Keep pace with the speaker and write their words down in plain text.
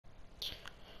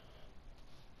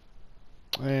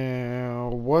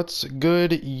What's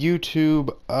good,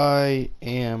 YouTube? I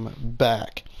am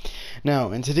back.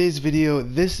 Now, in today's video,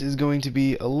 this is going to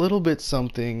be a little bit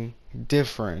something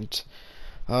different.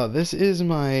 This is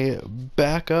my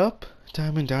backup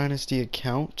Diamond Dynasty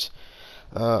account.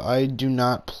 I do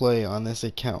not play on this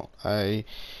account. I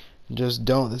just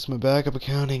don't. This is my backup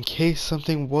account in case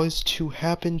something was to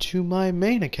happen to my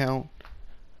main account.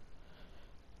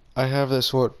 I have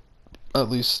this what at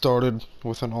least started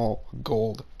with an all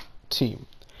gold team.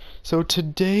 So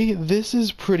today this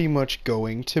is pretty much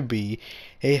going to be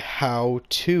a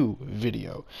how-to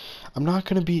video. I'm not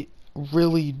going to be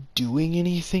really doing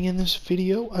anything in this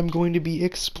video. I'm going to be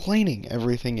explaining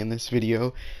everything in this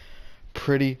video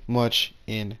pretty much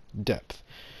in depth.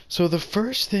 So the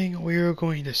first thing we're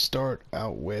going to start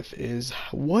out with is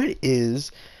what is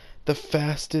the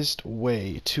fastest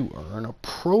way to earn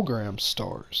program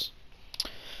stars?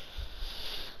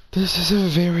 This is a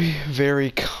very,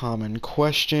 very common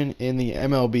question in the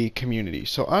MLB community,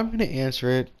 so I'm going to answer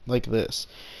it like this.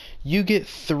 You get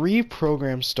 3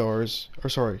 program stars,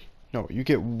 you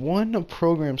get 1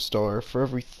 program star for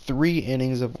every 3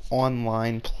 innings of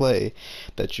online play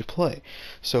that you play.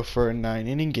 So for a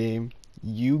 9-inning game,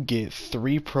 you get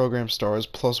 3 program stars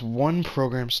plus 1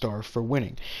 program star for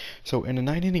winning. So in a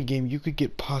 9-inning game, you could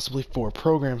get possibly 4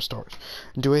 program stars.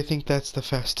 Do I think that's the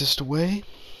fastest way?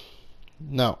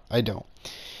 No, I don't.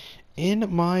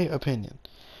 In my opinion,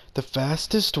 the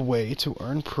fastest way to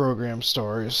earn program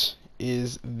stars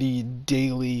is the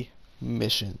daily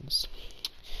missions.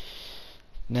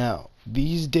 Now,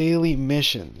 these daily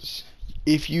missions,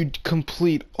 if you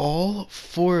complete all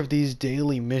 4 of these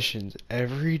daily missions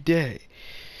every day,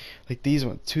 like these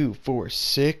ones, 2, 4,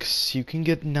 6, you can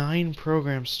get 9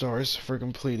 program stars for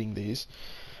completing these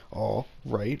all,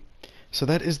 right? So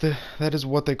that is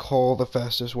what they call the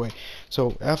fastest way.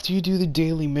 So after you do the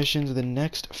daily missions, the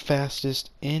next fastest,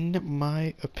 in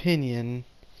my opinion,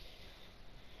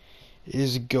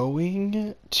 is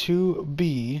going to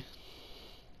be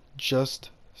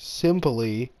just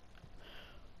simply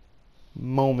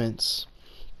moments.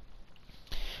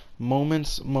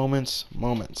 Moments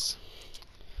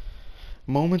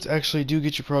actually do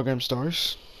get you program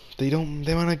stars. They might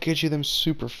not get you them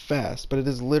super fast, but it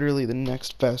is literally the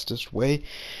next fastest way.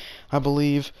 I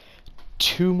believe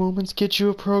 2 moments get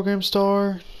you a program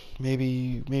star,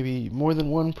 maybe more than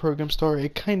 1 program star.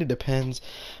 It kind of depends,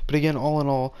 but again, all in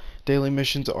all, daily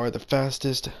missions are the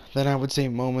fastest. Then I would say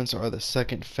moments are the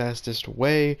second fastest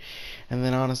way, and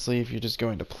then honestly, if you're just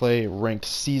going to play ranked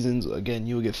seasons, again,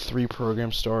 you'll get 3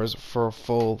 program stars for a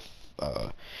full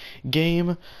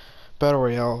game. Battle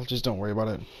Royale, just don't worry about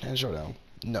it. And Showdown,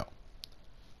 no.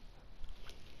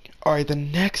 Alright, the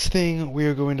next thing we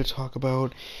are going to talk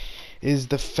about is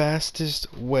the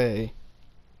fastest way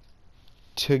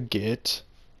to get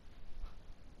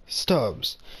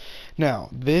STUBS. Now,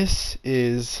 this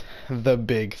is the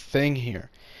big thing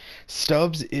here.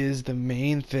 STUBS is the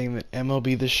main thing that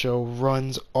MLB The Show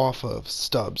runs off of.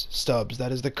 STUBS.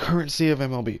 That is the currency of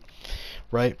MLB,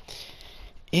 right?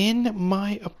 In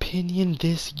my opinion,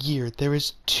 this year, there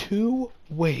is 2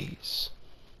 ways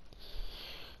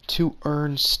to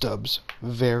earn STUBS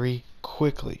very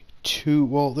quickly.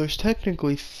 There's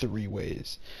technically 3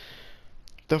 ways.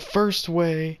 The first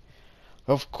way,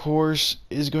 of course,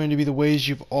 is going to be the ways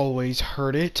you've always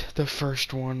heard it. The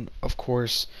first one, of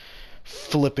course,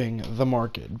 flipping the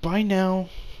market. By now,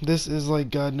 this is like,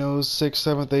 God knows, 6th,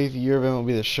 7th, 8th year of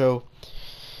MLB The Show.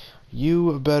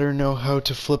 You better know how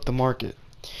to flip the market.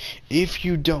 If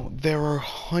you don't, there are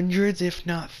hundreds, if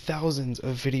not thousands,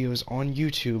 of videos on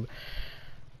YouTube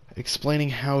explaining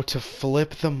how to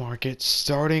flip the market,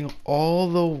 starting all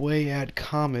the way at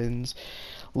commons.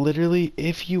 Literally,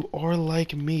 if you are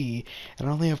like me and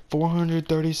only have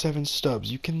 437 stubs,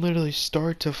 you can literally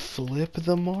start to flip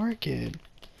the market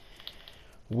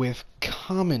with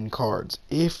common cards.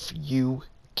 If you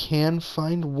can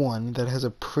find one that has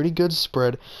a pretty good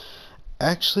spread,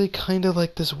 actually kind of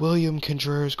like this William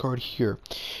Contreras card here,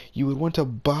 you would want to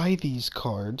buy these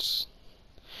cards.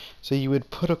 So you would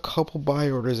put a couple buy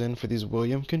orders in for these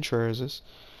William Contrerases.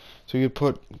 So you would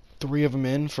put 3 of them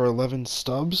in for 11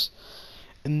 stubs.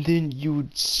 And then you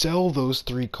would sell those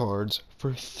 3 cards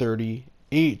for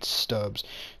 38 stubs.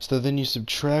 So then you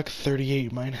subtract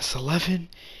 38 minus 11.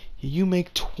 You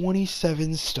make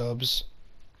 27 stubs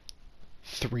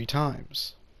 3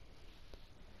 times.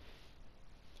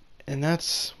 And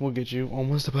that's will get you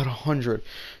almost about 100.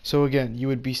 So again, you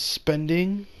would be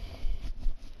spending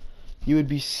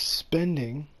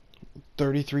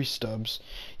 33 stubs.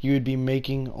 You would be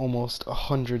making almost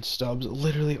 100 stubs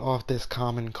literally off this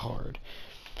common card.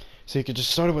 So you could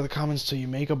just start with the commons till you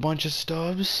make a bunch of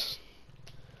stubs.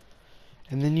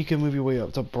 And then you can move your way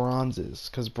up to bronzes,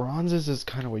 because bronzes is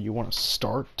kind of where you want to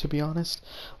start, to be honest.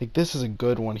 Like, this is a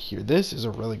good one here. This is a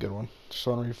really good one.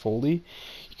 Sonnery Foldy.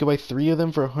 You can buy 3 of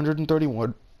them for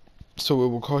 131, so it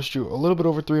will cost you a little bit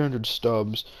over 300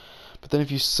 stubs. But then if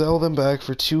you sell them back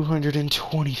for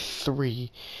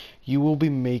 223, you will be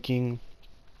making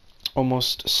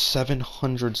almost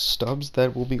 700 stubs.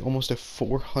 That will be almost a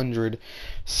 400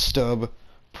 stub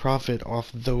profit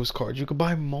off those cards. You could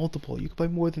buy multiple. You could buy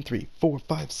more than 3, 4,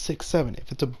 5, 6, 7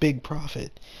 if it's a big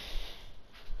profit.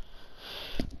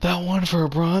 That one for a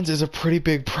bronze is a pretty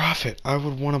big profit. I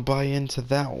would want to buy into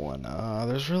that one.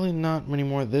 There's really not many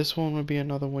more. This one would be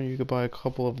another one. You could buy a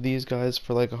couple of these guys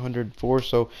for like 104.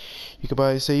 So you could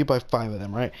buy, say you buy 5 of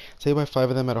them, right? Say you buy 5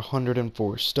 of them at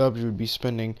 104 stubs. You would be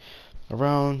spending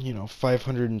around,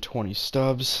 520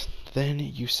 stubs. Then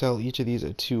you sell each of these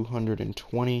at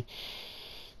 220.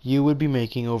 You would be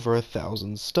making over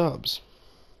 1,000 stubs.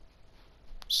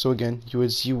 So again,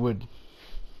 you would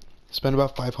spend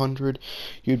about 500.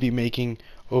 You'd be making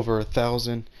over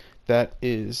 1,000. That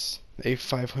is a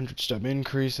 500 stub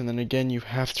increase. And then again, you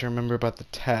have to remember about the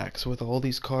tax. With all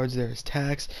these cards, there is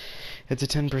tax. It's a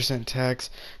 10%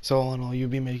 tax. So all in all, you'd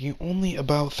be making only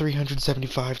about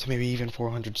 375 to maybe even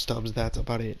 400 stubs. That's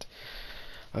about it.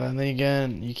 And then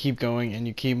again, you keep going and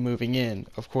you keep moving in.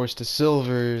 Of course, to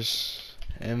silvers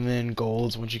and then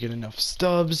golds once you get enough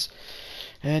stubs.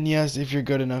 And yes, if you're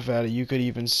good enough at it, you could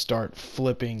even start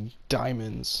flipping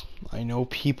diamonds. I know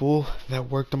people that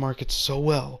work the market so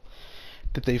well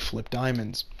that they flip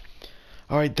diamonds.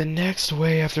 Alright, the next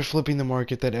way after flipping the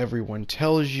market that everyone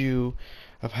tells you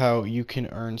of how you can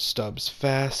earn stubs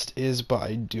fast is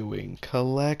by doing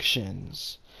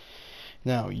collections.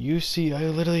 Now, you see, I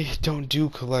literally don't do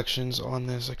collections on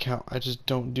this account. I just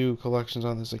don't do collections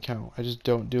on this account. I just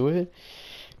don't do it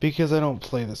because I don't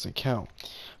play this account.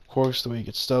 Of course, the way you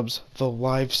get stubs, the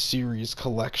live series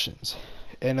collections.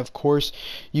 And of course,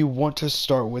 you want to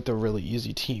start with a really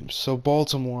easy team. So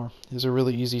Baltimore is a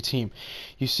really easy team.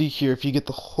 You see here, if you get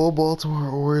the whole Baltimore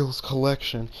Orioles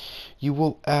collection, you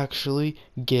will actually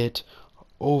get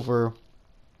over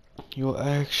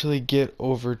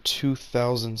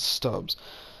 2,000 stubs.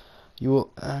 You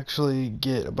will actually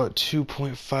get about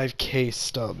 2.5k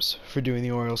stubs for doing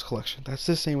the Orioles collection. That's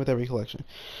the same with every collection.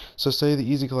 So say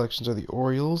the easy collections are the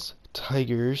Orioles,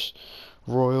 Tigers,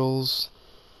 Royals,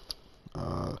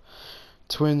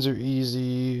 Twins are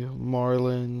easy,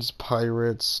 Marlins,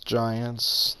 Pirates,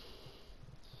 Giants,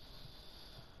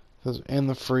 and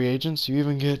the free agents. You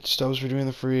even get stubs for doing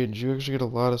the free agents. You actually get a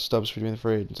lot of stubs for doing the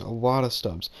free agents. A lot of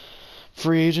stubs.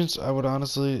 Free agents, I would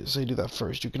honestly say do that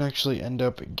first. You can actually end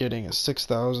up getting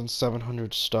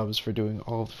 6,700 stubs for doing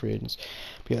all of the free agents.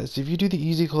 But yes, if you do the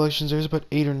easy collections, there's about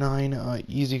 8 or 9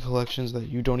 easy collections that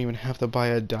you don't even have to buy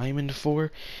a diamond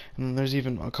for. And then there's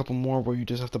even a couple more where you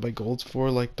just have to buy golds for,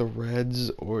 like the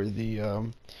Reds or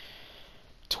the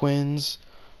Twins.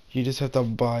 You just have to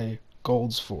buy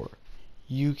golds for.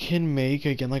 You can make,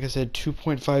 again, like I said,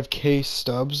 2.5k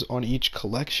stubs on each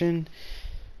collection.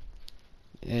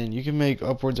 And you can make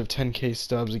upwards of 10k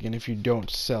stubs, again, if you don't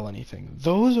sell anything.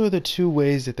 Those are the 2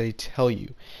 ways that they tell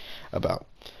you about.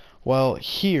 Well,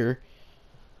 here,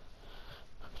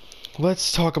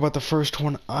 let's talk about the first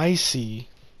one I see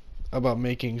about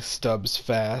making stubs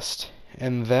fast.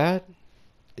 And that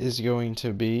is going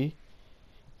to be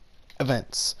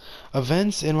events.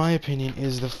 Events, in my opinion,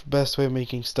 is the best way of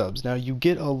making stubs. Now, you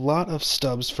get a lot of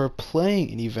stubs for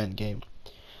playing an event game.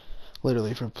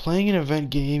 Literally, for playing an event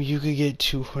game, you could get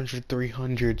 200,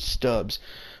 300 stubs.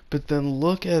 But then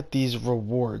look at these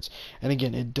rewards. And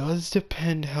again, it does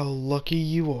depend how lucky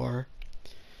you are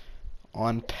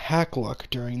on pack luck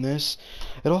during this.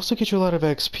 It also gets you a lot of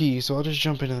XP, so I'll just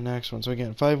jump into the next one. So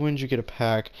again, 5 wins, you get a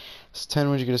pack. 10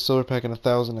 wins, you get a silver pack and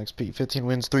 1,000 XP. 15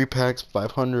 wins, 3 packs,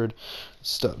 500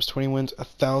 stubs. 20 wins,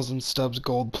 1,000 stubs.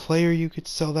 Gold player, you could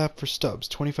sell that for stubs.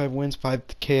 25 wins,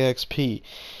 5k XP.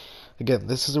 Again,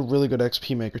 this is a really good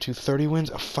XP maker too. 30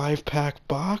 wins, a 5-pack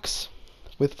box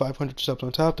with 500 stubs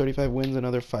on top. 35 wins,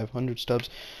 another 500 stubs.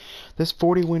 This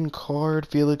 40-win card,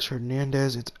 Felix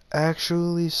Hernandez, it's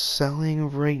actually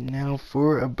selling right now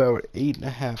for about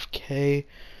 8.5k.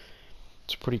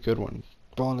 It's a pretty good one.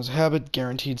 Ball in his habit,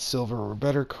 guaranteed silver or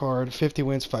better card. 50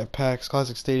 wins, 5 packs.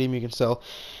 Classic Stadium, you can sell.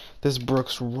 This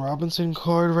Brooks Robinson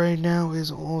card right now is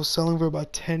almost selling for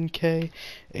about 10k.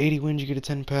 80 wins, you get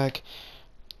a 10-pack.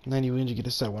 90 wins, you get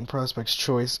a set 1 Prospect's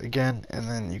Choice again, and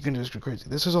then you can just go crazy.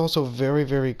 This is also very,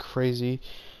 very crazy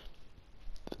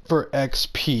for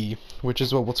XP, which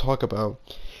is what we'll talk about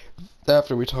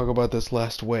after we talk about this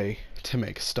last way to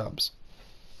make stubs.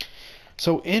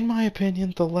 So in my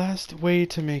opinion, the last way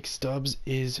to make stubs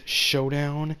is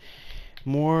showdown.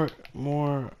 More,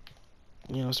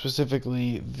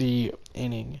 specifically the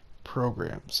inning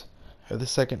programs, or the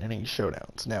second inning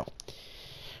showdowns. Now,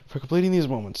 for completing these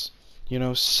moments,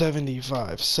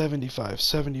 75, 75,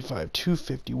 75,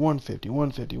 250, 150,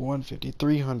 150, 150,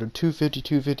 300, 250,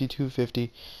 250,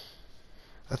 250,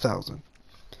 1,000.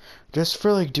 Just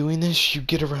for like doing this, you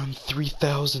get around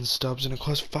 3,000 stubs, and it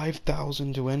costs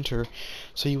 5,000 to enter.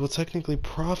 So you will technically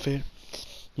profit,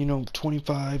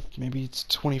 25, maybe it's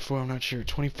 24, I'm not sure,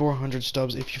 2,400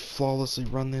 stubs if you flawlessly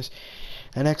run this.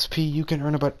 And XP, you can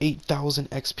earn about 8,000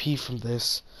 XP from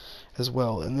this as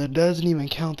well. And that doesn't even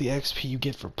count the XP you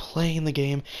get for playing the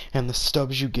game and the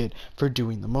stubs you get for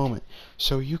doing the moment.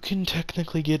 So you can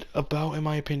technically get about, in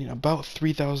my opinion, about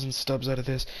 3,000 stubs out of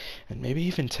this, and maybe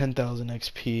even 10,000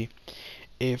 XP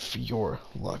if you're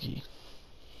lucky.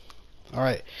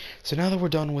 Alright, so now that we're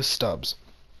done with stubs,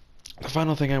 the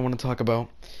final thing I want to talk about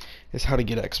is how to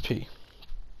get XP.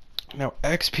 Now,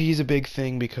 XP is a big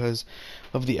thing because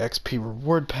of the XP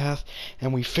reward path,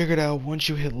 and we figured out once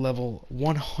you hit level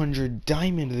 100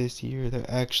 diamond this year, there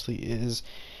actually is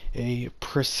a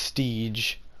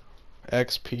prestige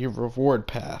XP reward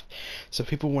path. So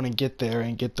people want to get there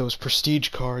and get those prestige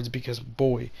cards because,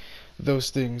 boy,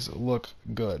 those things look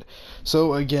good.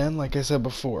 So again, like I said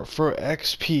before, for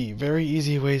XP, very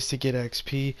easy ways to get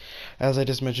XP, as I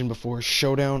just mentioned before,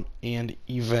 showdown and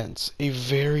events. A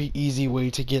very easy way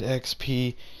to get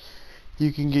XP.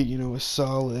 You can get, a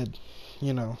solid,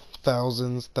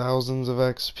 thousands of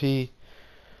XP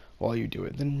while you do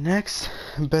it. The next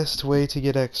best way to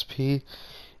get XP,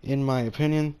 in my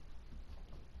opinion,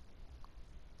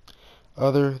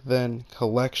 other than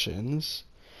collections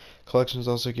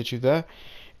also get you that,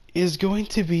 is going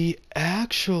to be,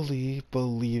 actually,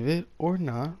 believe it or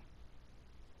not,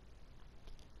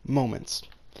 moments.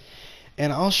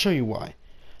 And I'll show you why.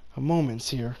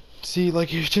 Moments here. See,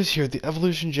 like it's just here, the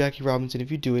Evolution Jackie Robinson,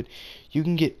 if you do it, you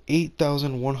can get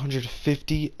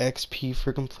 8,150 XP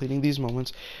for completing these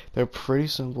moments. They're pretty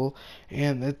simple,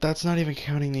 and that's not even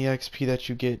counting the XP that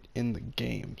you get in the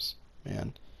games,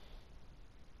 man.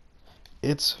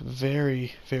 It's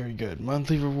very, very good.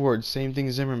 Monthly rewards, same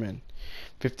thing, Zimmerman.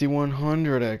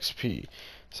 5,100 XP.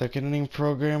 Second inning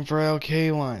program for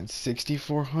LK lines,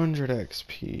 6,400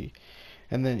 XP.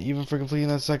 And then even for completing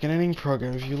that second inning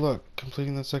program, if you look,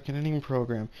 completing that second inning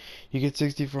program, you get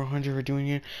 6,400 for doing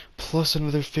it, plus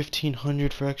another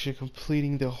 1,500 for actually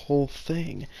completing the whole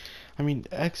thing. I mean,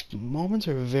 moments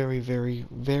are a very, very,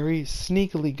 very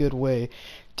sneakily good way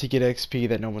to get XP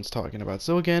that no one's talking about.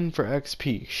 So again, for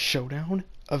XP, showdown,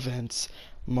 events,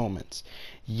 moments.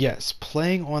 Yes,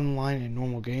 playing online in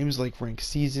normal games like ranked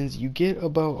seasons, you get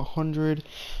about 100,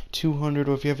 200,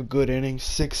 or if you have a good inning,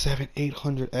 6, 7,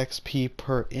 800 XP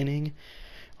per inning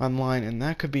online, and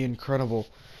that could be incredible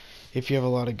if you have a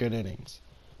lot of good innings.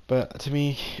 But to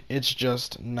me, it's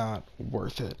just not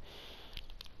worth it.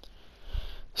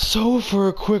 So for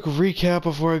a quick recap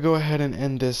before I go ahead and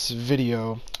end this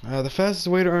video, the fastest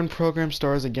way to earn program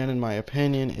stars, again in my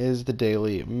opinion, is the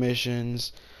daily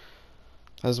missions,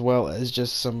 as well as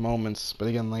just some moments. But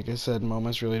again, like I said,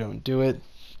 moments really don't do it.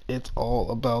 It's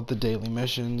all about the daily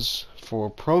missions for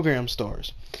program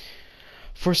stars.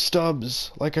 For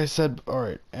stubs, like I said,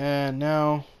 alright, and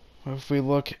now if we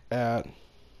look at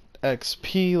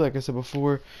XP, like I said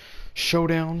before,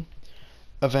 showdown,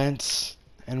 events,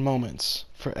 and moments.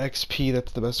 For XP,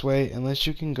 that's the best way, unless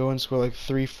you can go and score like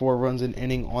 3-4 runs an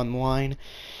inning online,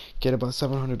 get about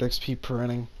 700 XP per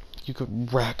inning. You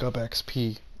could rack up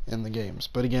XP in the games.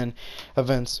 But again,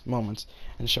 events, moments,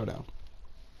 and showdown.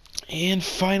 And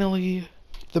finally,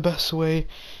 the best way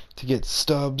to get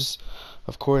stubs,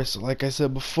 of course, like I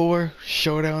said before,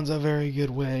 showdown's a very good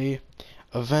way,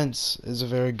 events is a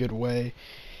very good way,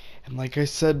 and like I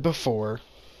said before,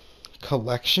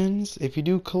 collections, if you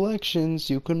do collections,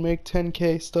 you can make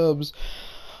 10k stubs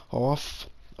off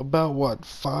about what,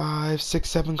 5, 6,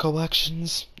 7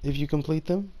 collections if you complete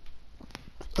them.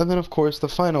 And then of course the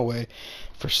final way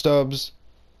for stubs,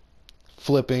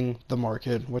 flipping the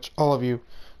market, which all of you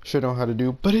should know how to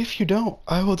do, but if you don't,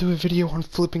 I will do a video on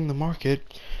flipping the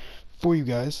market for you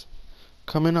guys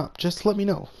coming up. Just let me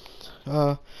know.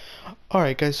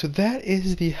 Alright guys, so that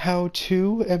is the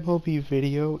how-to MLB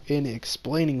video in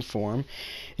explaining form.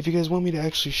 If you guys want me to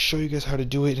actually show you guys how to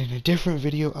do it in a different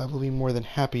video, I will be more than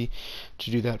happy to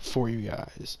do that for you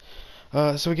guys.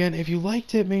 So again, if you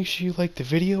liked it, make sure you like the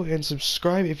video and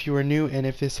subscribe if you are new and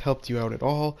if this helped you out at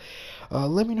all.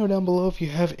 Let me know down below if you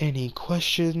have any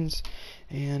questions,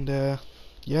 and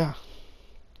yeah.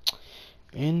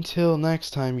 Until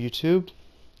next time, YouTube,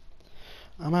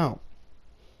 I'm out.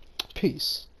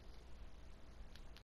 Peace.